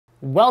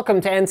Welcome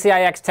to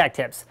NCIX Tech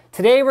Tips.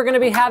 Today we're going to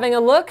be having a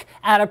look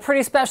at a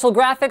pretty special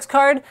graphics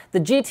card, the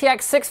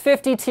GTX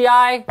 650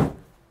 Ti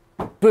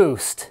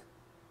Boost.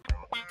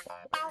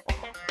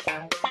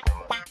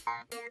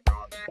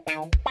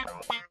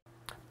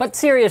 But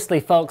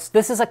seriously, folks,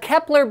 this is a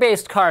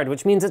Kepler-based card,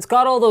 which means it's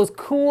got all those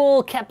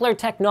cool Kepler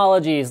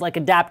technologies like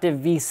adaptive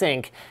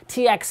VSync,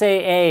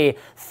 TXAA,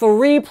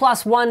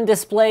 3+1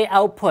 display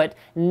output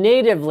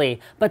natively.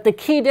 But the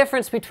key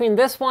difference between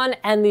this one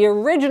and the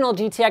original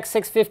GTX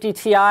 650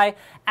 Ti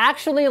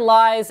actually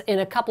lies in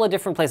a couple of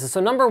different places.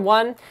 So number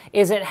one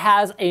is it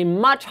has a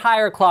much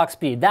higher clock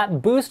speed.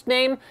 That boost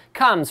name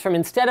comes from,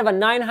 instead of a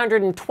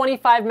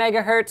 925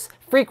 megahertz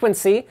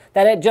frequency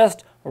that it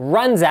just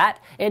runs at,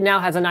 it now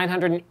has a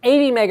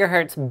 980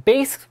 megahertz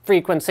base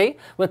frequency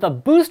with a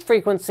boost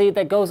frequency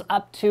that goes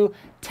up to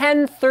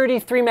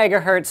 1033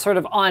 megahertz sort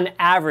of on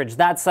average.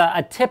 That's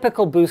a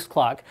typical boost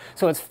clock.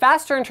 So it's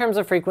faster in terms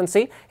of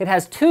frequency. It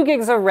has 2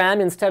 gigs of RAM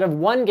instead of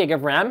 1 gig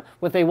of RAM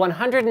with a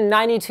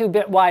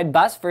 192-bit wide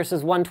bus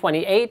versus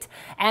 128,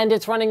 and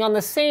it's running on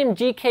the same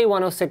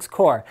GK106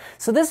 core.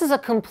 So this is a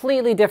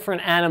completely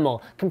different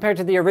animal compared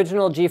to the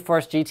original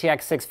GeForce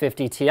GTX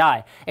 650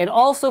 Ti. It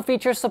also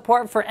features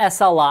support for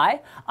SLI,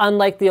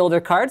 unlike the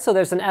older card, so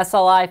there's an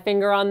SLI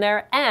finger on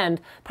there,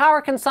 and power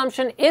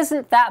consumption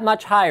isn't that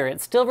much higher. It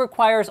still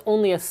requires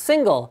only a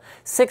single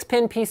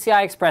 6-pin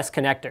PCI Express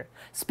connector.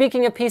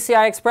 Speaking of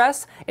PCI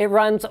Express, it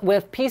runs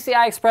with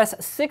PCI Express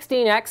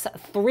 16X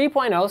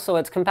 3.0, so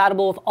it's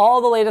compatible with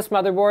all the latest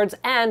motherboards,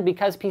 and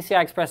because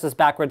PCI Express is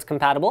backwards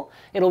compatible,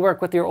 it'll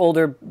work with your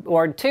older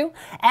board too.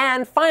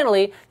 And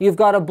finally, you've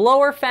got a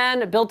blower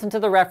fan built into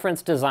the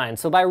reference design.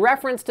 So by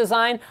reference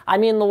design, I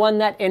mean the one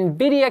that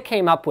NVIDIA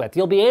came up with.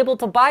 You'll be able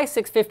to buy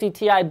 650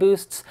 Ti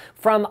boosts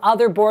from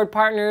other board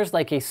partners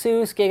like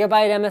ASUS,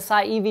 Gigabyte,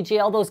 MSI,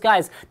 EVGA, all those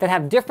guys that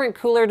have different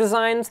cooler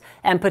designs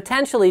and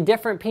potentially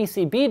different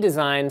PCB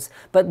designs,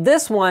 but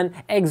this one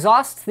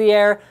exhausts the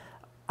air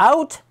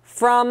out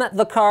from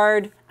the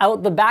card,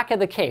 out the back of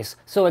the case.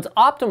 So it's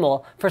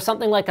optimal for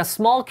something like a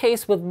small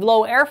case with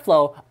low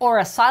airflow or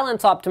a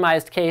silence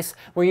optimized case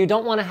where you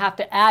don't want to have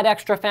to add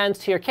extra fans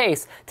to your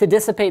case to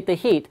dissipate the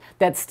heat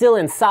that's still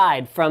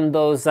inside from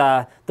those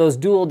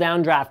dual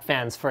downdraft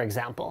fans, for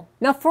example.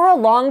 Now, for a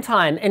long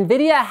time,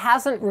 NVIDIA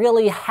hasn't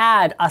really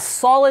had a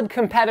solid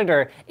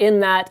competitor in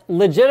that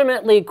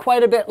legitimately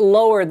quite a bit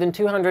lower than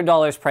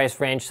 $200 price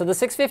range. So the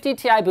 650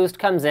 Ti Boost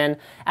comes in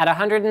at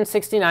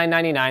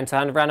 $169.99, so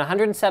around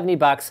 170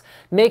 bucks,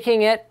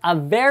 making it a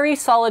very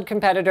solid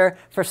competitor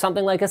for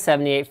something like a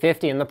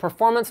 7850, and the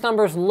performance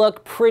numbers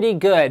look pretty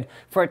good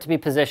for it to be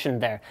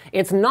positioned there.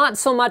 It's not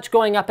so much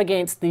going up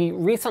against the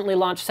recently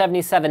launched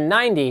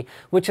 7790,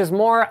 which is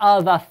more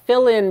of a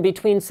fill-in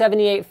between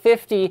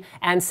 7850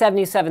 and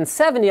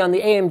 7770 on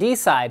the AMD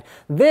side.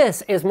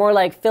 This is more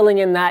like filling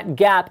in that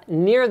gap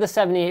near the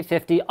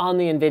 7850 on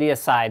the NVIDIA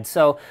side.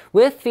 So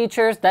with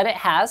features that it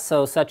has,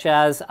 so such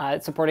as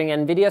it's supporting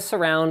NVIDIA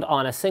Surround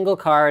on a single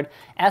card,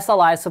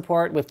 SLI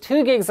support with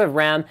 2 gigs of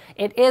RAM,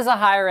 it is a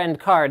higher end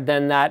card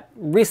than that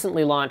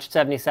recently launched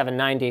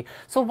 7790.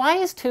 So why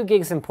is 2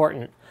 gigs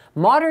important?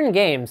 Modern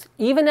games,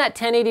 even at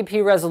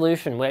 1080p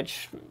resolution,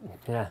 which,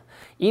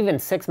 even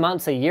 6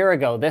 months, a year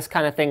ago, this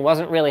kind of thing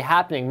wasn't really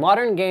happening.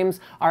 Modern games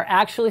are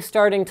actually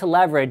starting to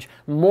leverage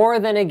more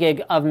than a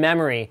gig of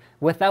memory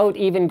without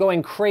even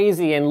going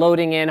crazy and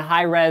loading in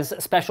high-res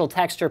special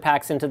texture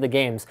packs into the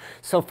games.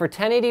 So for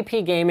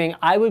 1080p gaming,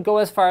 I would go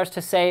as far as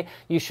to say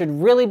you should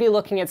really be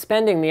looking at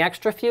spending the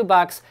extra few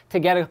bucks to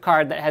get a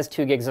card that has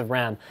 2 gigs of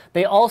RAM.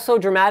 They also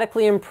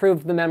dramatically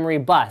improved the memory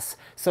bus.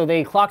 So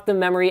they clocked the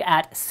memory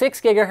at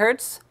 6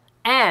 gigahertz,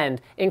 and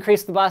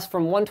increase the bus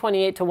from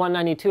 128 to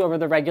 192 over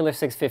the regular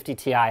 650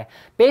 Ti.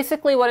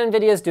 Basically what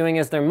NVIDIA is doing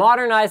is they're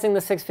modernizing the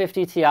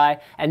 650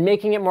 Ti and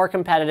making it more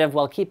competitive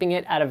while keeping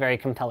it at a very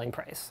compelling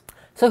price.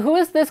 So who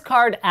is this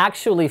card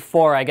actually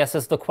for, I guess,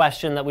 is the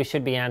question that we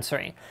should be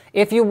answering.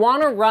 If you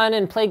want to run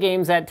and play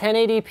games at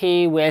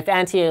 1080p with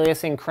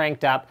anti-aliasing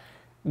cranked up,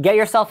 get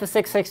yourself a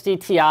 660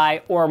 Ti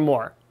or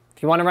more.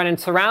 If you want to run in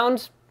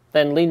surround,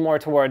 then lean more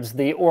towards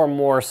the or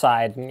more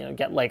side,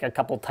 get like a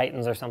couple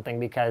Titans or something,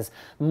 because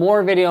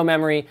more video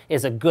memory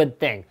is a good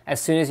thing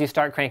as soon as you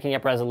start cranking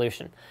up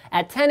resolution.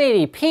 At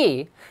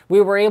 1080p, we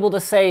were able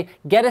to say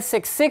get a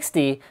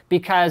 660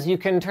 because you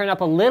can turn up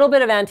a little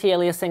bit of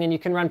anti-aliasing and you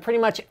can run pretty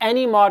much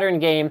any modern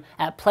game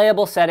at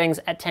playable settings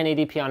at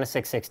 1080p on a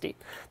 660.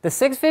 The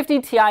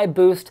 650 Ti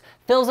Boost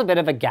fills a bit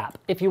of a gap.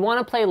 If you want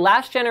to play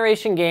last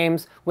generation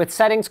games with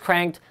settings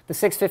cranked, the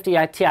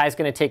 650 Ti is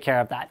going to take care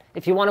of that.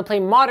 If you want to play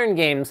modern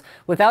games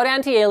without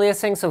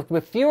anti-aliasing, so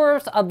with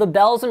fewer of the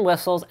bells and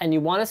whistles, and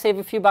you want to save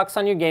a few bucks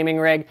on your gaming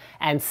rig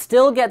and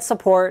still get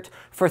support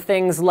for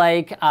things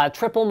like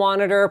triple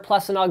monitor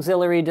plus an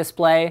auxiliary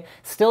display,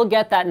 still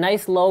get that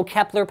nice low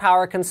Kepler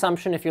power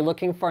consumption if you're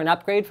looking for an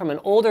upgrade from an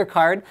older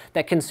card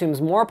that consumes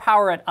more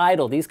power at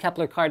idle. These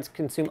Kepler cards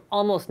consume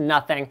almost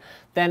nothing.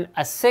 Then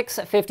a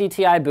 650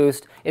 Ti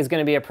Boost is going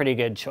to be a pretty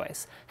good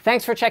choice.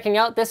 Thanks for checking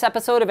out this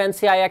episode of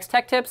NCIX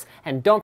Tech Tips, and don't